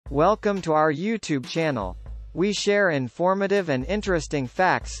Welcome to our YouTube channel. We share informative and interesting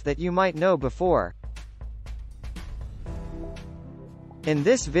facts that you might know before. In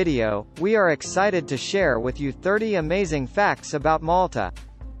this video, we are excited to share with you 30 amazing facts about Malta.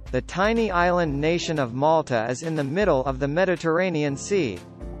 The tiny island nation of Malta is in the middle of the Mediterranean Sea.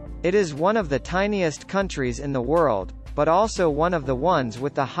 It is one of the tiniest countries in the world, but also one of the ones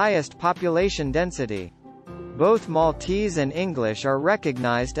with the highest population density. Both Maltese and English are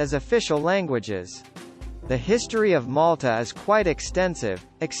recognized as official languages. The history of Malta is quite extensive,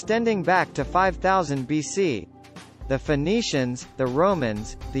 extending back to 5000 BC. The Phoenicians, the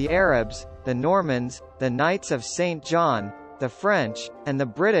Romans, the Arabs, the Normans, the Knights of St. John, the French, and the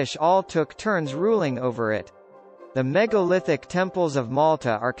British all took turns ruling over it. The megalithic temples of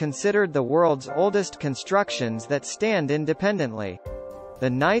Malta are considered the world's oldest constructions that stand independently. The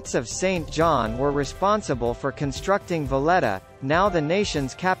Knights of St. John were responsible for constructing Valletta, now the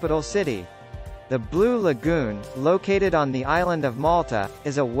nation's capital city. The Blue Lagoon, located on the island of Malta,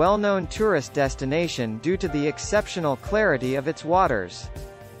 is a well-known tourist destination due to the exceptional clarity of its waters.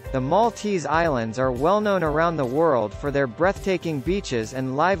 The Maltese Islands are well known around the world for their breathtaking beaches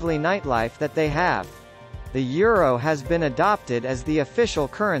and lively nightlife that they have. The euro has been adopted as the official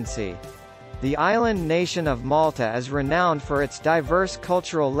currency. The island nation of Malta is renowned for its diverse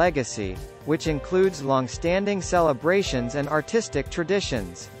cultural legacy, which includes long-standing celebrations and artistic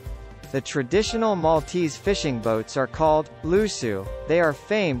traditions. The traditional Maltese fishing boats are called lusu. They are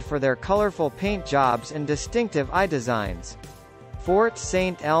famed for their colorful paint jobs and distinctive eye designs. Fort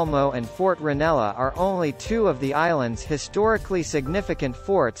St. Elmo and Fort Ranella are only two of the island's historically significant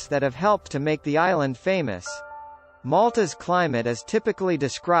forts that have helped to make the island famous. Malta's climate is typically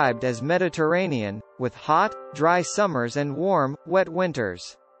described as Mediterranean, with hot, dry summers and warm, wet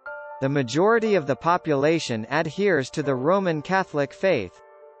winters. The majority of the population adheres to the Roman Catholic faith.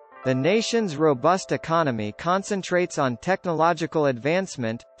 The nation's robust economy concentrates on technological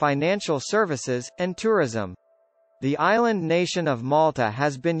advancement, financial services, and tourism. The island nation of Malta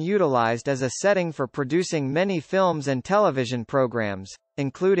has been utilized as a setting for producing many films and television programs,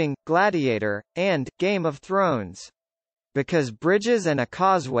 including Gladiator and Game of Thrones. Because bridges and a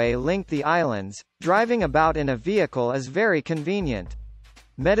causeway link the islands, driving about in a vehicle is very convenient.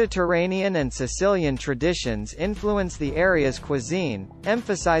 Mediterranean and Sicilian traditions influence the area's cuisine,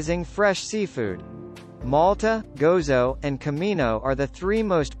 emphasizing fresh seafood. Malta, Gozo, and Camino are the three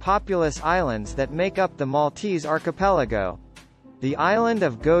most populous islands that make up the Maltese archipelago. The island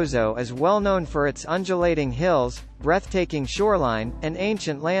of Gozo is well known for its undulating hills, breathtaking shoreline, and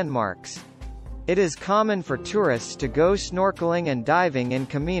ancient landmarks. It is common for tourists to go snorkeling and diving in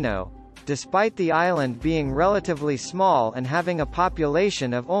Camino, despite the island being relatively small and having a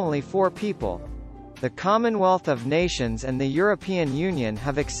population of only 4 people. The Commonwealth of Nations and the European Union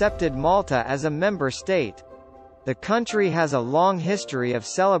have accepted Malta as a member state. The country has a long history of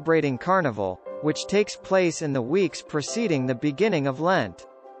celebrating Carnival, which takes place in the weeks preceding the beginning of Lent.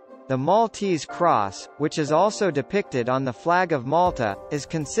 The Maltese cross, which is also depicted on the flag of Malta, is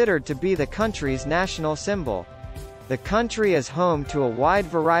considered to be the country's national symbol. The country is home to a wide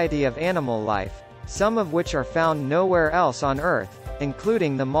variety of animal life, some of which are found nowhere else on Earth,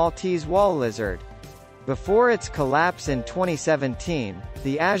 including the Maltese wall lizard. Before its collapse in 2017,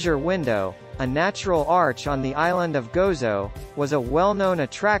 the Azure Window, a natural arch on the island of Gozo, was a well-known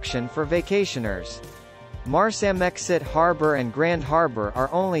attraction for vacationers. Marsamxett Harbour and Grand Harbour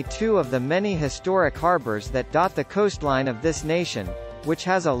are only two of the many historic harbours that dot the coastline of this nation, which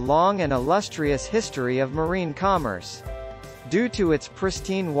has a long and illustrious history of marine commerce. Due to its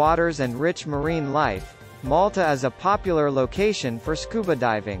pristine waters and rich marine life, Malta is a popular location for scuba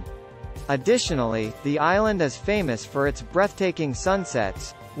diving. Additionally, the island is famous for its breathtaking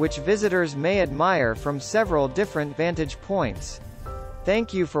sunsets, which visitors may admire from several different vantage points.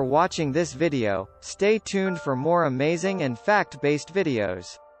 Thank you for watching this video. Stay tuned for more amazing and fact-based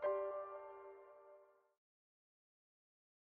videos.